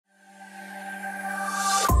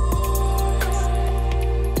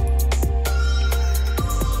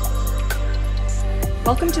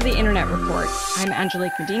Welcome to the Internet Report. I'm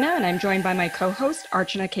Angelique Medina, and I'm joined by my co-host,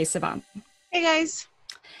 Archana Kesavam. Hey, guys.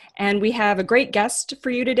 And we have a great guest for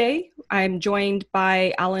you today. I'm joined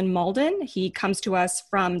by Alan Mauldin. He comes to us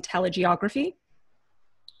from Telegeography.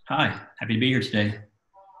 Hi, happy to be here today.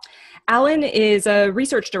 Alan is a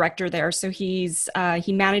research director there, so he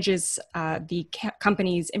manages the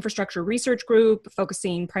company's infrastructure research group,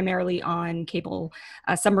 focusing primarily on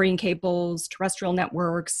submarine cables, terrestrial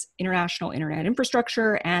networks, international internet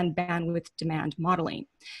infrastructure, and bandwidth demand modeling.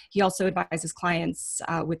 He also advises clients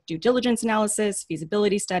with due diligence analysis,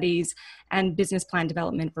 feasibility studies, and business plan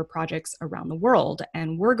development for projects around the world.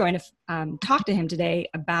 And we're going to talk to him today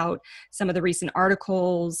about some of the recent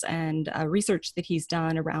articles and research that he's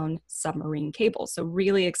done around submarine cables. So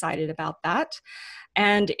really excited about that.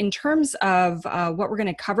 And in terms of what we're going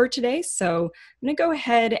to cover today, so I'm going to go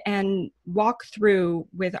ahead and walk through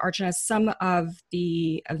with Archana some of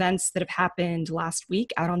the events that have happened last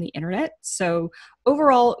week out on the internet. So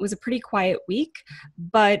overall, it was a pretty quiet week,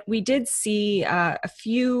 but we did see a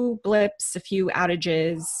few blips, a few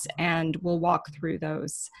outages, and we'll walk through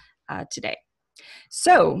those today.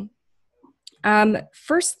 So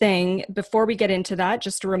first thing, before we get into that,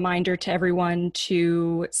 just a reminder to everyone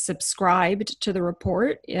to subscribe to the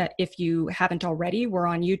report if you haven't already. We're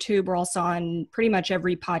on YouTube. We're also on pretty much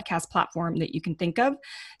every podcast platform that you can think of.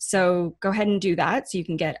 So go ahead and do that so you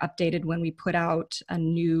can get updated when we put out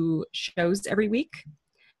new shows every week.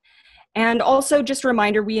 And also just a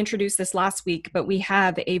reminder, we introduced this last week, but we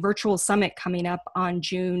have a virtual summit coming up on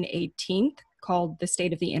June 18th called The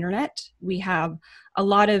State of the Internet. We have a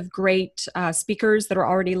lot of great speakers that are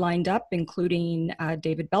already lined up, including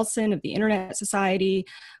David Belson of the Internet Society.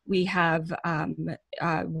 We have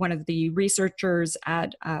one of the researchers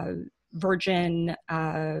at Verizon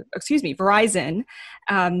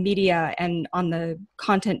Media and on the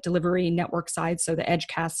content delivery network side, so the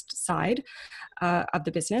Edgecast side of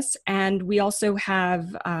the business. And we also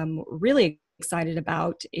have really excited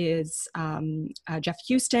about is Jeff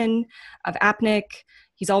Houston of AppNic.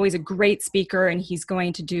 He's always a great speaker, and he's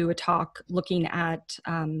going to do a talk looking at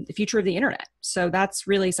the future of the internet. So that's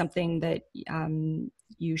really something that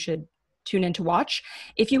you should tune in to watch.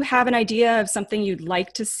 If you have an idea of something you'd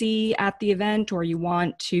like to see at the event, or you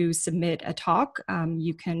want to submit a talk,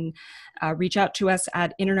 you can reach out to us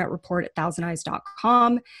at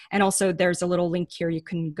internetreport@thousandeyes.com. And also there's a little link here. You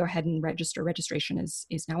can go ahead and register. Registration is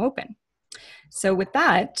now open. So with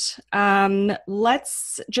that,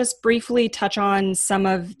 let's just briefly touch on some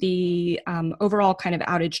of the overall kind of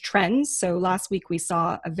outage trends. So last week we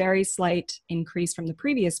saw a very slight increase from the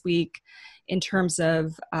previous week in terms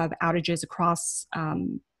of outages across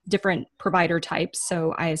different provider types.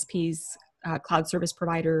 So ISPs, cloud service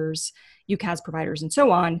providers, UCaaS providers, and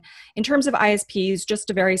so on. In terms of ISPs, just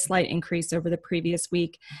a very slight increase over the previous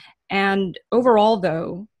week. And overall,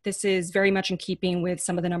 though, this is very much in keeping with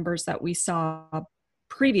some of the numbers that we saw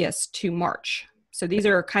previous to March. So these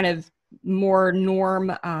are kind of more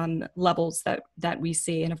norm levels that we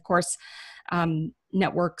see. And of course,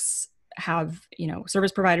 networks have,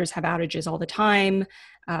 service providers have outages all the time.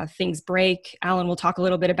 Things break. Alan will talk a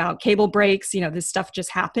little bit about cable breaks. This stuff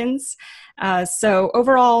just happens. So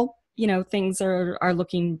overall, things are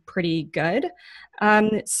looking pretty good.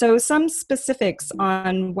 So some specifics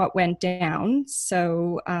on what went down.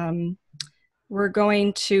 So we're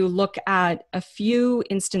going to look at a few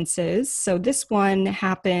instances. So this one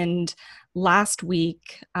happened last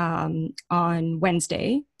week on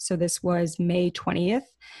Wednesday. So this was May 20th.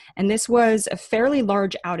 And this was a fairly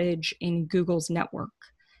large outage in Google's network.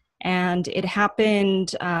 And it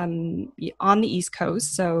happened on the East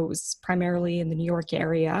Coast. So it was primarily in the New York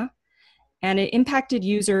area. And it impacted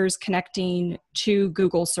users connecting to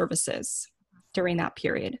Google services during that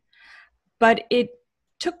period. But it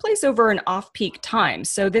took place over an off-peak time.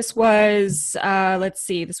 So this was,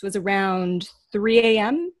 this was around 3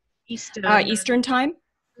 a.m. Eastern time.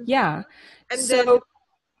 Yeah. And so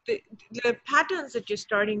then the patterns that you're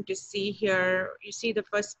starting to see here, you see the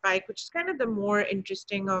first spike, which is kind of the more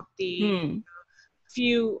interesting of the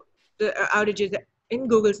the outages in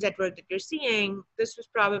Google's network that you're seeing. This was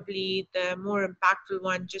probably the more impactful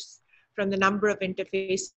one, just from the number of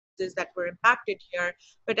interfaces that were impacted here.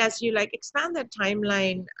 But as you expand that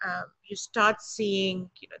timeline, you start seeing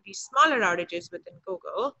these smaller outages within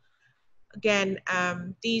Google. Again,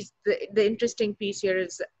 the interesting piece here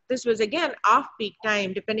is this was again off-peak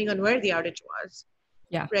time, depending on where the outage was.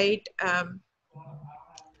 Yeah. Right.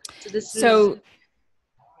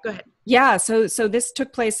 Go ahead. Yeah, so this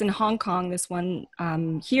took place in Hong Kong, this one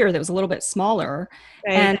here that was a little bit smaller.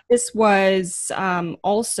 Right. And this was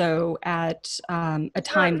also at a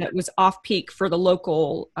time that was off-peak for the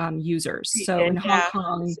local users. So in Hong Yeah,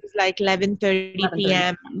 Kong, this is like 11:30 11:30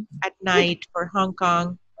 p.m. p.m. at Which, night for Hong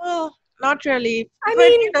Kong. Well, not really, I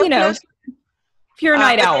but mean, close. if you're a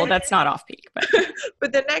night But owl, that's not off-peak. But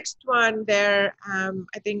but the next one there, I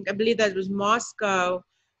believe that was Moscow,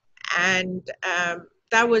 and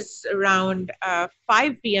that was around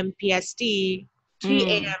 5 p.m. PST, 3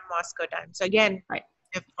 a.m. Moscow time. So again, right.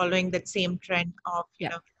 they're following that same trend of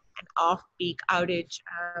Yeah. an off-peak outage.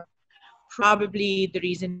 Probably the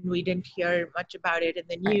reason we didn't hear much about it in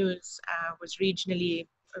the Right. news was regionally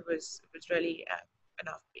it was really an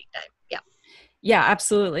off-peak time. Yeah. Yeah,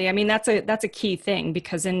 absolutely. I mean, that's a key thing,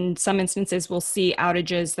 because in some instances we'll see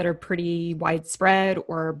outages that are pretty widespread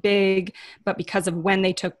or big, but because of when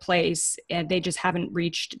they took place, they just haven't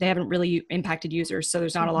really impacted users. So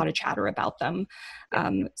there's not a lot of chatter about them.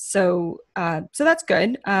 So that's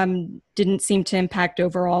good. Didn't seem to impact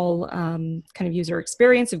overall kind of user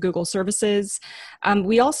experience of Google services.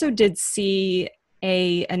 We also did see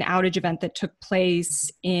an outage event that took place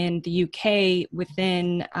in the UK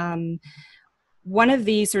within one of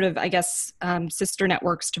the sort of, I guess, sister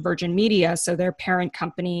networks to Virgin Media. So their parent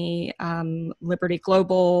company,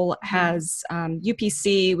 LibertyGlobal, has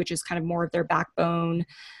UPC, which is kind of more of their backbone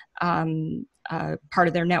part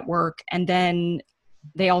of their network. And then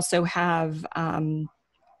they also have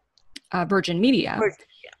Virgin Media.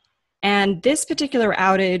 And this particular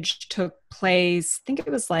outage took place, I think it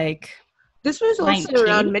was like this was also 19th.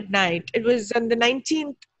 around midnight. It was on the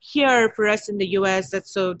 19th here for us in the US.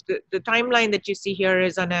 That's so the timeline that you see here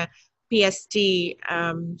is on a PST.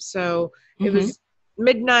 So it was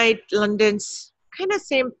midnight, London's kind of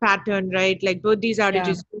same pattern, right? Like both these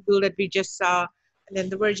outages, Google that we just saw, and then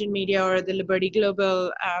the Virgin Media or the Liberty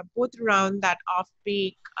Global, both around that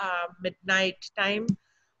off-peak midnight time.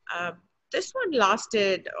 This one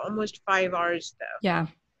lasted almost 5 hours though. Yeah.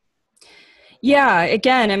 Yeah,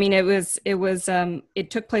 again, I mean,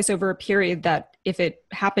 it took place over a period that, if it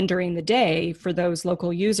happened during the day, for those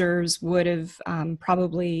local users would have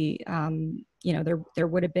probably, there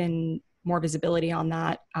would have been more visibility on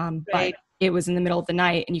that. But it was in the middle of the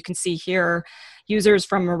night, and you can see here users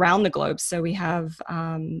from around the globe. So we have,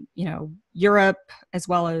 Europe, as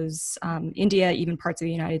well as India, even parts of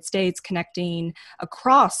the United States, connecting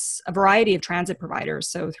across a variety of transit providers.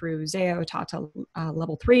 So through Zayo, Tata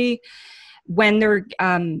Level 3. When they're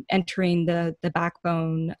entering the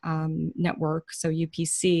backbone network, so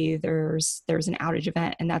UPC, there's an outage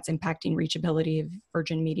event, and that's impacting reachability of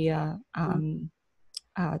Virgin Media,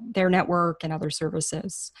 their network and other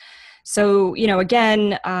services. So,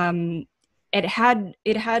 again, it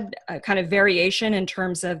had a kind of variation in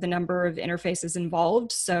terms of the number of interfaces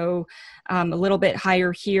involved. So a little bit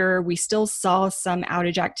higher here. We still saw some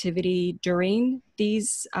outage activity during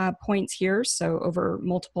these points here, so over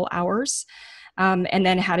multiple hours, and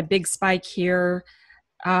then had a big spike here.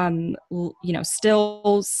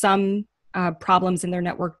 Still some problems in their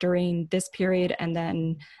network during this period, and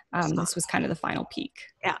then this was kind of the final peak.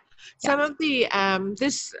 Yeah. Some of the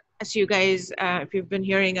this, as you guys, if you've been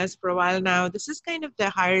hearing us for a while now, this is kind of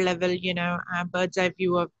the higher level, bird's eye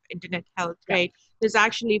view of internet health, right? There's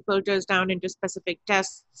actually filters down into specific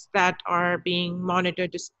tests that are being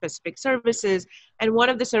monitored to specific services. And one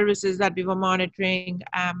of the services that we were monitoring,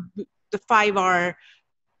 the 5-hour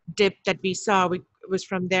dip that we saw, was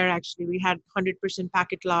from there. Actually, we had 100%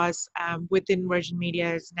 packet loss within Virgin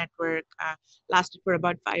Media's network, lasted for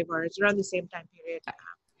about 5 hours, around the same time period.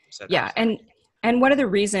 So and one of the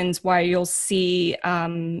reasons why you'll see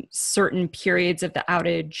certain periods of the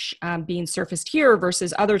outage being surfaced here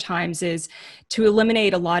versus other times is to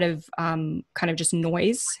eliminate a lot of kind of just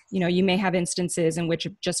noise. You may have instances in which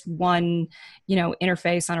just one,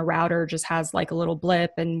 interface on a router just has like a little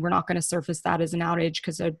blip, and we're not going to surface that as an outage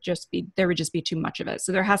because there would just be too much of it.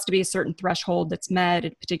 So there has to be a certain threshold that's met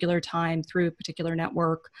at a particular time through a particular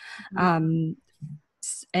network.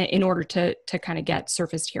 In order to kind of get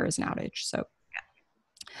surfaced here as an outage. So,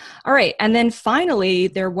 all right. And then finally,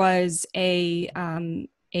 there was a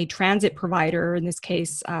transit provider, in this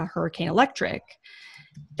case, Hurricane Electric,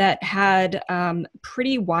 that had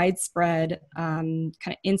pretty widespread kind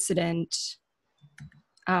of incident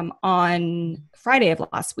on Friday of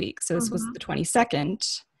last week. So this was the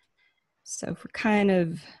 22nd. So for kind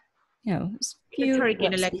of,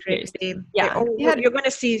 Hurricane Electric. You're going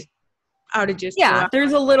to see outages. Yeah,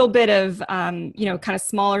 there's a little bit of, kind of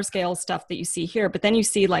smaller scale stuff that you see here, but then you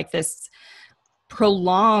see like this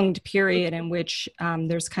prolonged period in which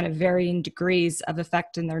there's kind of varying degrees of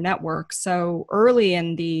effect in their network. So early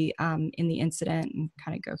in the incident, and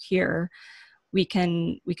kind of go here, we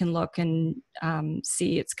can look and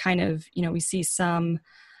see it's kind of, we see some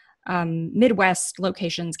Midwest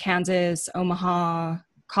locations, Kansas, Omaha,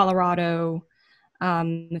 Colorado.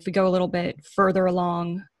 If we go a little bit further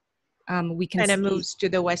along, we can kind of see, moves to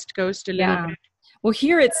the West Coast a little bit. Well,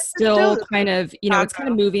 here it's still kind of, it's kind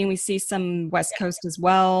of moving. We see some West Coast as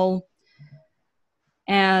well.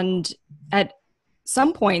 And at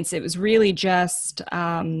some points, it was really just,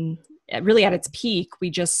 really at its peak,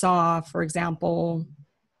 we just saw, for example,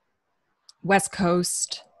 West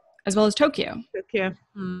Coast as well as Tokyo.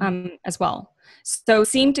 As well. So it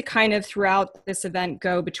seemed to kind of throughout this event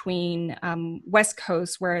go between West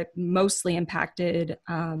Coast, where it mostly impacted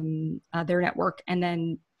their network, and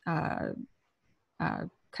then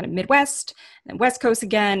kind of Midwest and West Coast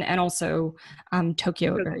again, and also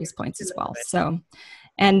Tokyo at various points as well. So,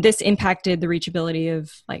 and this impacted the reachability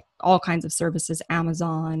of like all kinds of services,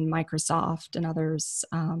 Amazon, Microsoft, and others.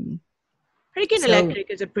 Hurricane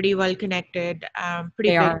Electric is a pretty well connected,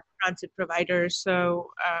 pretty big transit provider.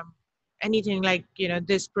 So anything like,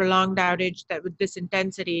 this prolonged outage that with this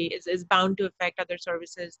intensity is bound to affect other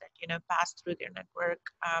services that, pass through their network.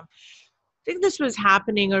 I think this was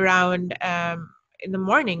happening around in the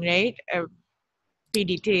morning, right?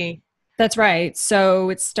 PDT. That's right.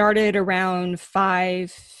 So it started around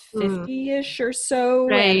 5:50-ish or so,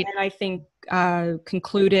 right. And then I think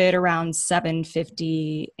concluded around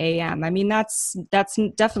 7:50 a.m. I mean, that's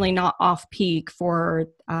definitely not off peak for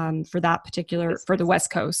that particular, for the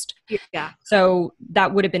West Coast. Yeah. So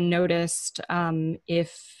that would have been noticed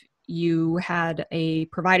if you had a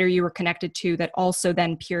provider you were connected to that also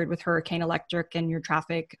then peered with Hurricane Electric and your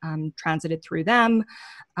traffic transited through them,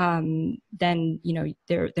 then,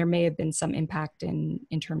 there may have been some impact in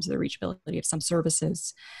terms of the reachability of some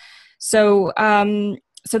services. So,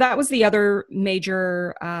 so that was the other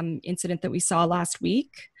major incident that we saw last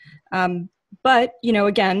week. But,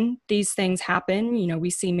 again, these things happen. We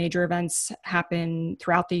see major events happen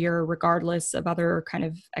throughout the year, regardless of other kind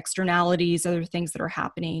of externalities, other things that are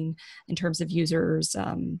happening in terms of users.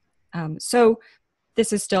 So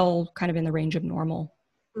this is still kind of in the range of normal.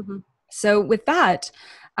 Mm-hmm. So with that,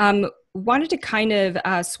 wanted to kind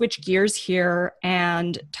of switch gears here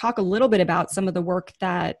and talk a little bit about some of the work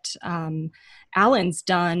that Alan's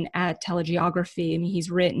done at Telegeography. I mean,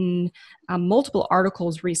 he's written multiple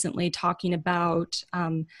articles recently talking about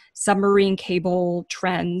submarine cable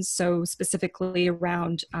trends, so specifically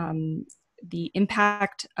around the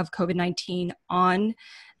impact of COVID-19 on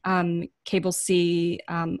Cable C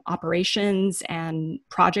operations and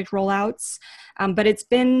project rollouts. But it's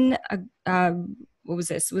been, what was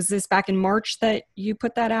this? Was this back in March that you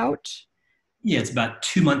put that out? Yeah, it's about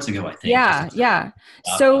 2 months ago, I think. Yeah.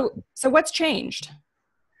 So what's changed?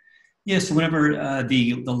 Yeah, so whenever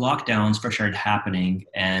the lockdowns first started happening,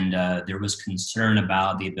 and there was concern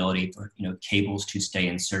about the ability for cables to stay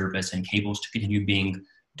in service and cables to continue being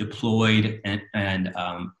deployed and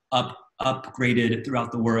upgraded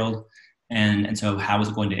throughout the world, and so how was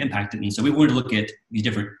it going to impact it? And so we wanted to look at these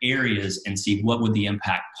different areas and see what would the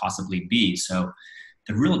impact possibly be. So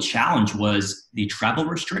the real challenge was the travel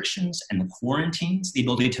restrictions and the quarantines, the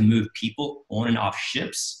ability to move people on and off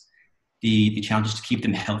ships, the challenges to keep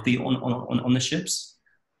them healthy on the ships.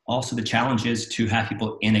 Also, the challenge is to have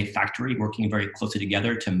people in a factory working very closely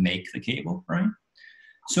together to make the cable, right?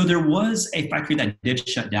 So there was a factory that did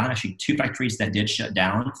shut down, actually 2 factories that did shut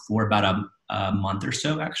down for about a month or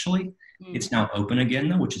so, actually. It's now open again,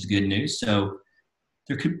 though, which is good news. So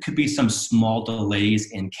there could be some small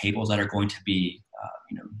delays in cables that are going to be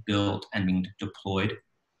built and being deployed.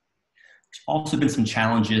 There's also been some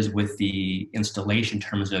challenges with the installation in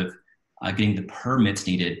terms of getting the permits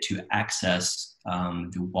needed to access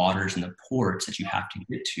the waters and the ports that you have to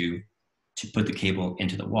get to put the cable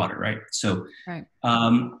into the water, right? So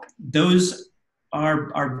those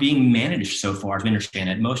are being managed so far, as we understand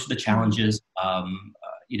it. Most of the challenges,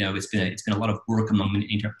 it's been a lot of work among many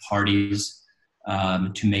different parties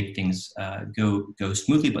to make things go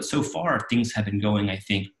smoothly. But so far, things have been going, I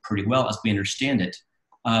think, pretty well as we understand it.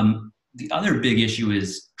 The other big issue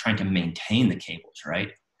is trying to maintain the cables,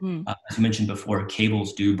 right? As you mentioned before,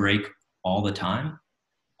 cables do break all the time.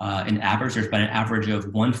 In average, there's been an average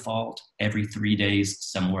of 1 fault every 3 days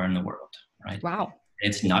somewhere in the world, right? Wow.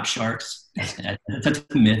 It's not sharks. That's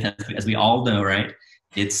a myth, as we all know, right?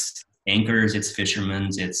 It's anchors, it's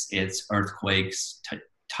fishermen's, it's earthquakes,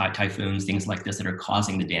 typhoons, things like this that are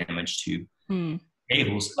causing the damage to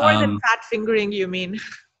cables. More than fat fingering, you mean?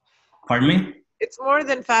 Pardon me? it's more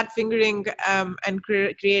than fat fingering and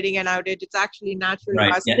creating an outage. It's actually natural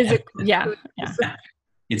Right. cause. Yeah. Yeah.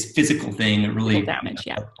 It's physical thing. It really Physical damage.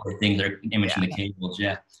 Yeah. Things that are damaging Yeah. the cables.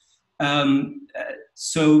 Yeah.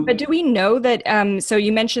 So, but do we know that? So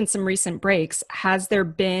you mentioned some recent breaks. Has there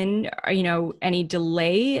been, any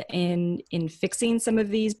delay in fixing some of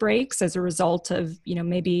these breaks as a result of,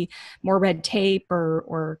 maybe more red tape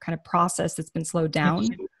or kind of process that's been slowed down?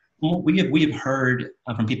 well, we have heard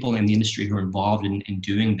from people in the industry who are involved in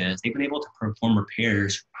doing this. They've been able to perform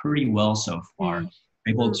repairs pretty well so far.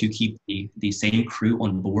 Able to keep the same crew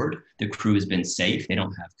on board. The crew has been safe. They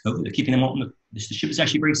don't have COVID. They're keeping them on the ship is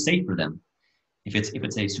actually very safe for them if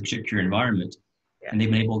it's a secure environment. Yeah. And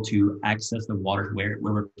they've been able to access the water where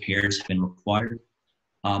repairs have been required.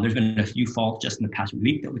 There's been a few faults just in the past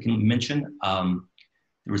week that we can mention.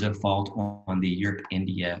 There was a fault on the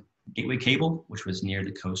Europe-India gateway cable, which was near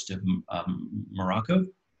the coast of Morocco.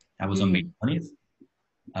 That was on May 20th.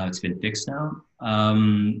 It's been fixed now.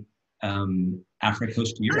 Africa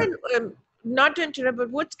coast to Europe. Not to interrupt, but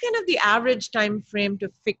what's kind of the average time frame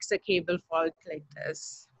to fix a cable fault like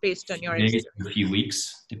this, based on your experience? A few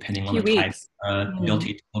weeks, depending on the type,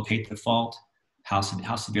 ability to locate the fault, how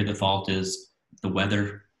severe the fault is, the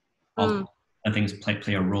weather. All things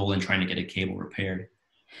play a role in trying to get a cable repaired.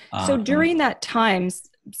 So during that time,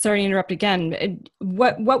 sorry to interrupt again,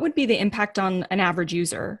 what would be the impact on an average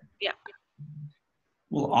user? Yeah.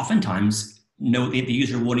 Well, oftentimes, the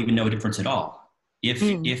user won't even know a difference at all.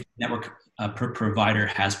 If network provider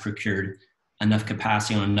has procured enough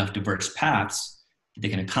capacity on enough diverse paths that they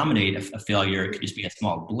can accommodate a failure, it could just be a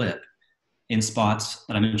small blip. In spots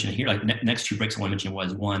that I mentioned here, like next two breaks I want to mention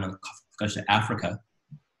was one on the coast of Africa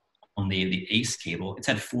on the ACE cable. It's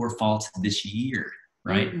had 4 faults this year,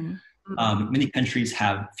 right? Many countries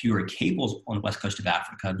have fewer cables on the west coast of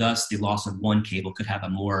Africa. Thus, the loss of one cable could have a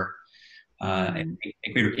more a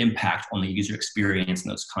greater impact on the user experience in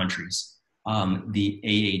those countries. The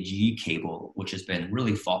AAG cable, which has been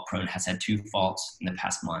really fault prone, has had 2 faults in the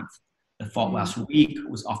past month. The fault last week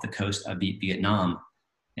was off the coast of Vietnam.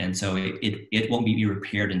 And so it won't be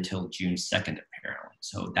repaired until June 2nd, apparently.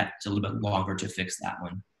 So that's a little bit longer to fix that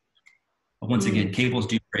one. But once again, cables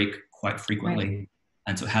do break quite frequently. Right.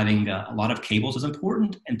 And so having a lot of cables is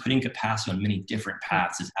important, and putting capacity on many different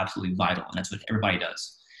paths is absolutely vital. And that's what everybody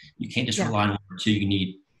does. You can't just rely on 1 or 2. You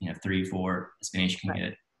need 3, 4, as many as you can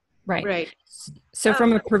get. Right. So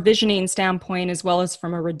from a provisioning standpoint, as well as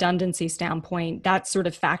from a redundancy standpoint, that's sort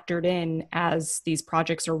of factored in as these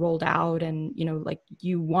projects are rolled out. And,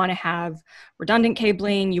 you want to have redundant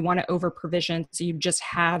cabling, you want to over provision. So you just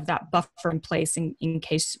have that buffer in place in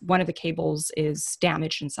case one of the cables is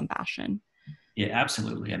damaged in some fashion. Yeah,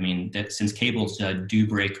 absolutely. I mean, since cables do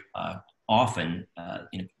break often,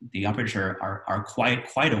 the operators are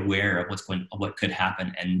quite aware of what could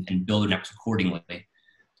happen and build their networks accordingly,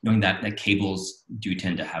 knowing that cables do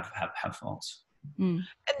tend to have faults. And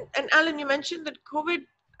Alan, you mentioned that COVID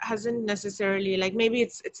hasn't necessarily, maybe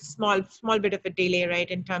it's a small bit of a delay, right,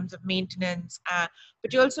 in terms of maintenance.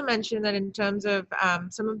 But you also mentioned that in terms of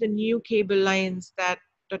some of the new cable lines that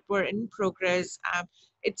were in progress,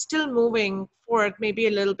 it's still moving forward, maybe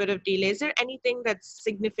a little bit of delay. Is there anything that's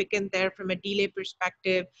significant there from a delay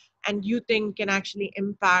perspective, and you think can actually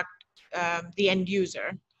impact the end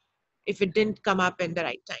user if it didn't come up in the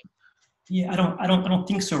right time? Yeah, I don't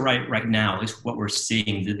think so right now. At least what we're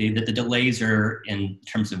seeing, the delays are in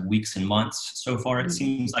terms of weeks and months so far. It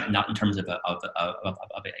seems like not in terms of a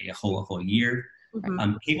whole year.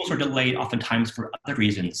 Cables are delayed oftentimes for other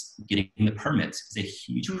reasons. Getting the permits is a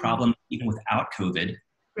huge problem, even without COVID.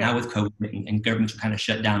 Right. Now with COVID and governments are kind of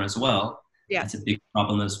shut down as well. Yeah, that's a big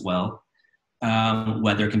problem as well.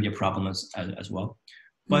 Weather can be a problem as well.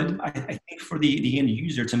 But I think for the end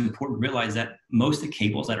user, it's important to realize that most of the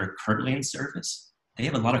cables that are currently in service, they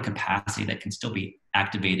have a lot of capacity that can still be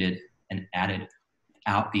activated and added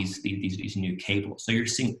out these new cables. So you're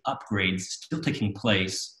seeing upgrades still taking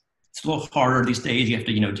place. It's a little harder these days. You have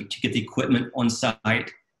to to get the equipment on site,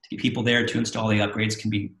 to get people there to install the upgrades can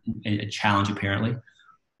be a challenge apparently.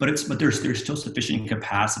 But there's still sufficient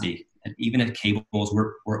capacity, and even if cables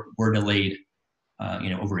were delayed,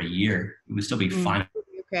 over a year, it would still be fine.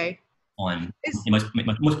 Okay. On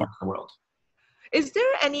most parts of the world. Is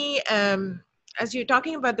there any, as you're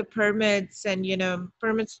talking about the permits and,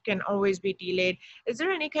 permits can always be delayed, is there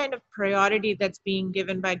any kind of priority that's being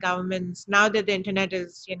given by governments now that the internet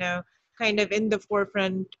is, kind of in the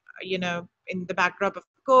forefront, in the backdrop of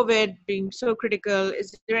COVID being so critical?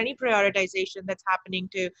 Is there any prioritization that's happening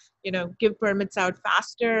to, give permits out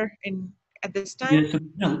faster at this time?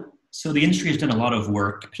 Yeah, so the industry has done a lot of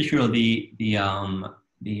work, particularly the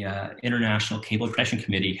International Cable Protection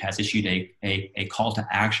Committee has issued a call to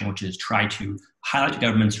action, which is try to highlight to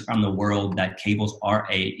governments around the world that cables are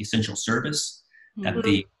a essential service, that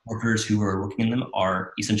the workers who are working in them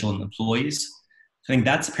are essential employees. So I think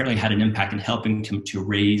that's apparently had an impact in helping to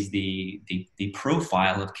raise the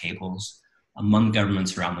profile of cables among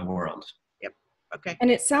governments around the world. Yep. Okay.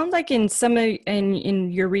 And it sounds like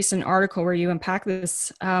in your recent article where you unpack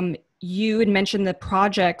this, you had mentioned the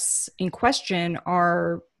projects in question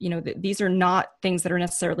are, these are not things that are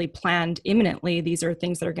necessarily planned imminently. These are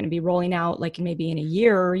things that are going to be rolling out like maybe in a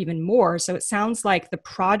year or even more. So it sounds like the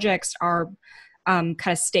projects are kind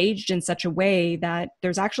of staged in such a way that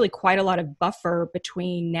there's actually quite a lot of buffer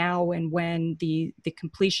between now and when the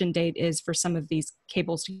completion date is for some of these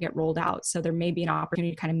cables to get rolled out. So there may be an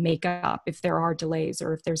opportunity to kind of make up if there are delays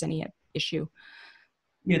or if there's any issue.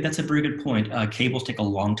 Yeah, that's a very good point. Cables take a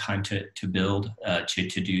long time to build, to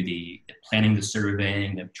do the planning, the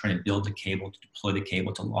surveying, the trying to build the cable, to deploy the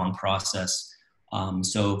cable. It's a long process.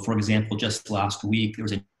 So, for example, just last week, there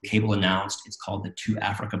was a cable announced. It's called the To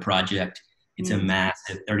Africa Project. It's a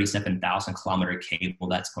massive 37,000 kilometer cable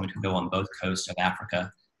that's going to go on both coasts of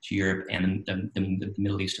Africa to Europe and the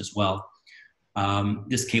Middle East as well.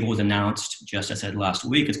 This cable was announced, just as I said last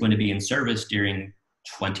week, it's going to be in service during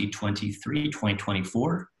 2023,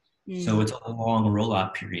 2024. So it's a long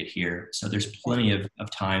rollout period here. So there's plenty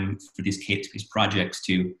of time for these projects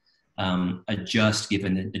to adjust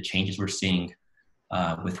given the changes we're seeing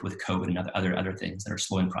with COVID and other things that are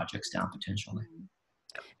slowing projects down potentially.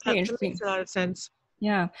 Very interesting. Makes a lot of sense.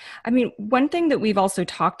 Yeah. I mean, one thing that we've also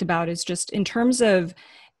talked about is just in terms of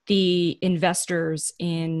the investors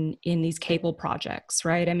in these cable projects,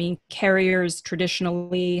 right? I mean, carriers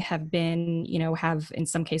traditionally have been, have in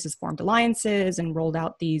some cases formed alliances and rolled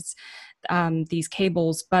out these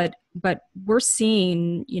cables, but we're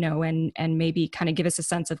seeing, and maybe kind of give us a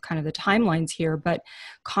sense of kind of the timelines here, but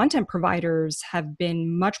content providers have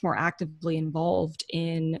been much more actively involved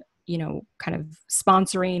in, kind of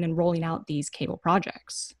sponsoring and rolling out these cable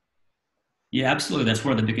projects. Yeah, absolutely. That's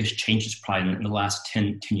one of the biggest changes probably in the last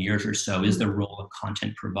 10 years or so is the role of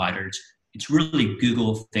content providers. It's really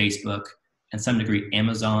Google, Facebook, and some degree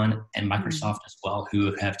Amazon and Microsoft as well,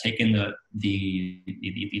 who have taken the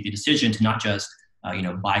decision to not just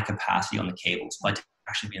buy capacity on the cables, but to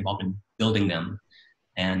actually be involved in building them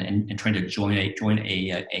and trying to join a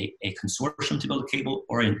consortium to build a cable,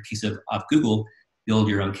 or in the case of Google, build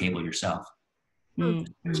your own cable yourself.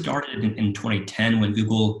 It started in 2010 when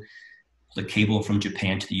Google the cable from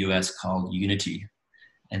Japan to the US called Unity.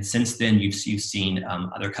 And since then, you've seen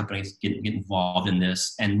other companies get involved in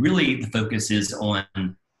this. And really the focus is on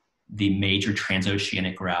the major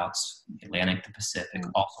transoceanic routes, the Atlantic, the Pacific,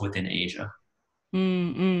 also within Asia.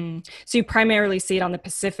 So you primarily see it on the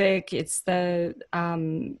Pacific. It's the,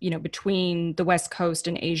 between the West Coast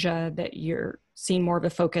and Asia that you're seeing more of a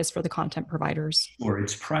focus for the content providers. Sure,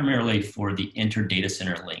 it's primarily for the inter-data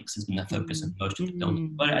center links has been the focus of most of the builds.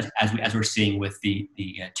 But as we're seeing with the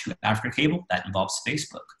To Africa cable, that involves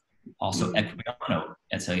Facebook. Also, Equiano,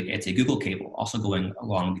 it's a Google cable, also going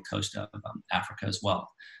along the coast of Africa as well.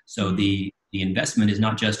 So the investment is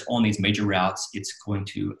not just on these major routes; it's going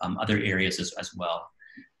to other areas as well,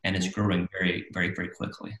 and it's growing very, very, very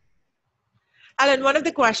quickly. Alan, one of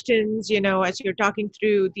the questions, as you're talking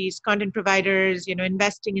through these content providers,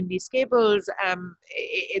 investing in these cables,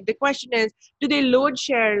 the question is, do they load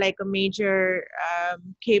share like a major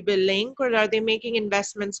cable link, or are they making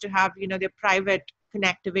investments to have, their private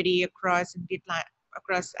connectivity across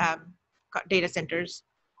data centers?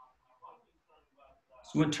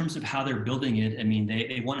 So in terms of how they're building it, I mean,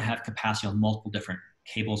 they want to have capacity on multiple different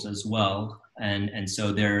cables as well. And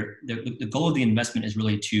so the goal of the investment is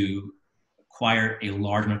really to acquire a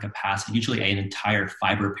large amount of capacity, usually an entire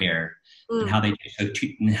fiber pair, and how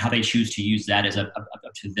they choose to use that is up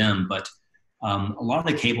to them. But a lot of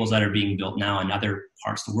the cables that are being built now in other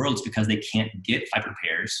parts of the world is because they can't get fiber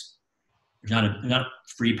pairs. There's not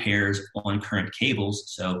free pairs on current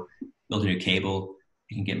cables. So build a new cable,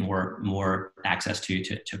 you can get more access to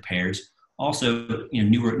pairs. Also,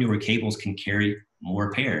 newer cables can carry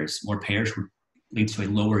more pairs. More pairs leads to a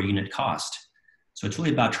lower unit cost. So it's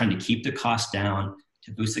really about trying to keep the cost down,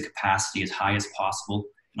 to boost the capacity as high as possible,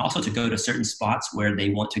 and also to go to certain spots where they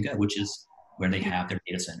want to go, which is where they have their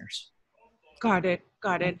data centers. Got it.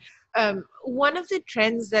 One of the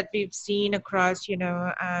trends that we've seen across,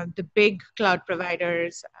 the big cloud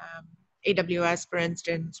providers, AWS, for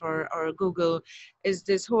instance, or Google, is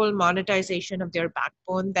this whole monetization of their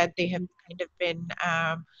backbone that they have kind of been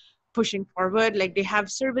pushing forward. Like they have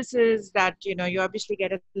services that, you obviously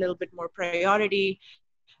get a little bit more priority,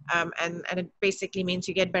 And it basically means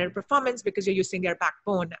you get better performance because you're using their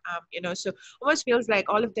backbone. So almost feels like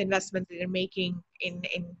all of the investments that they're making in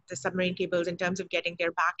the submarine cables in terms of getting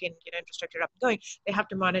their back-end infrastructure up and going, they have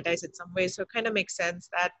to monetize it some way. So it kind of makes sense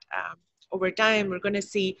that over time we're going to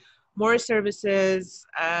see more services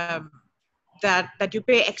that you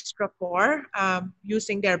pay extra for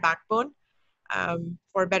using their backbone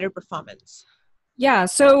for better performance. Yeah.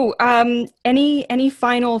 So, any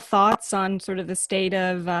final thoughts on sort of the state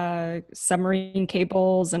of submarine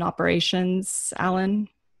cables and operations, Alan?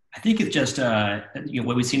 I think it's just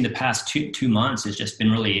what we've seen the past two months has just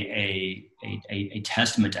been really a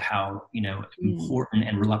testament to how important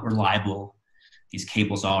and reliable these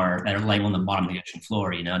cables are that are laying on the bottom of the ocean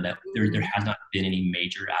floor. That there has not been any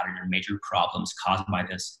major outage or major problems caused by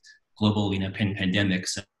this global pandemic.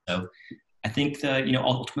 So I think that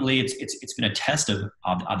ultimately it's been a test of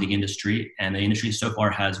the industry, and the industry so far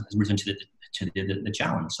has risen to the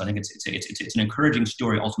challenge. So I think it's an encouraging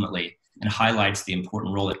story ultimately, and highlights the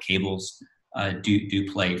important role that cables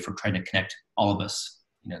do play for trying to connect all of us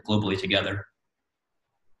globally together.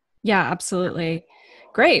 Yeah, absolutely.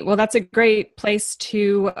 Great. Well, that's a great place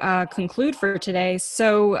to conclude for today.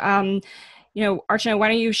 So, Archana, why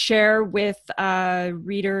don't you share with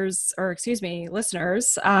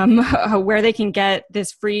listeners, where they can get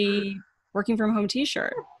this free working from home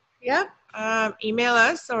t-shirt? Yeah. Email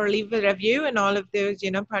us or leave a review in all of those,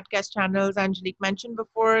 podcast channels Angelique mentioned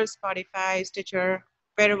before, Spotify, Stitcher,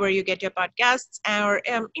 wherever you get your podcasts, or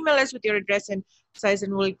email us with your address and size,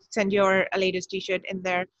 and we'll send you our latest t-shirt in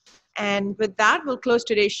there. And with that, we'll close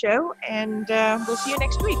today's show, and we'll see you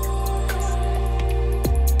next week.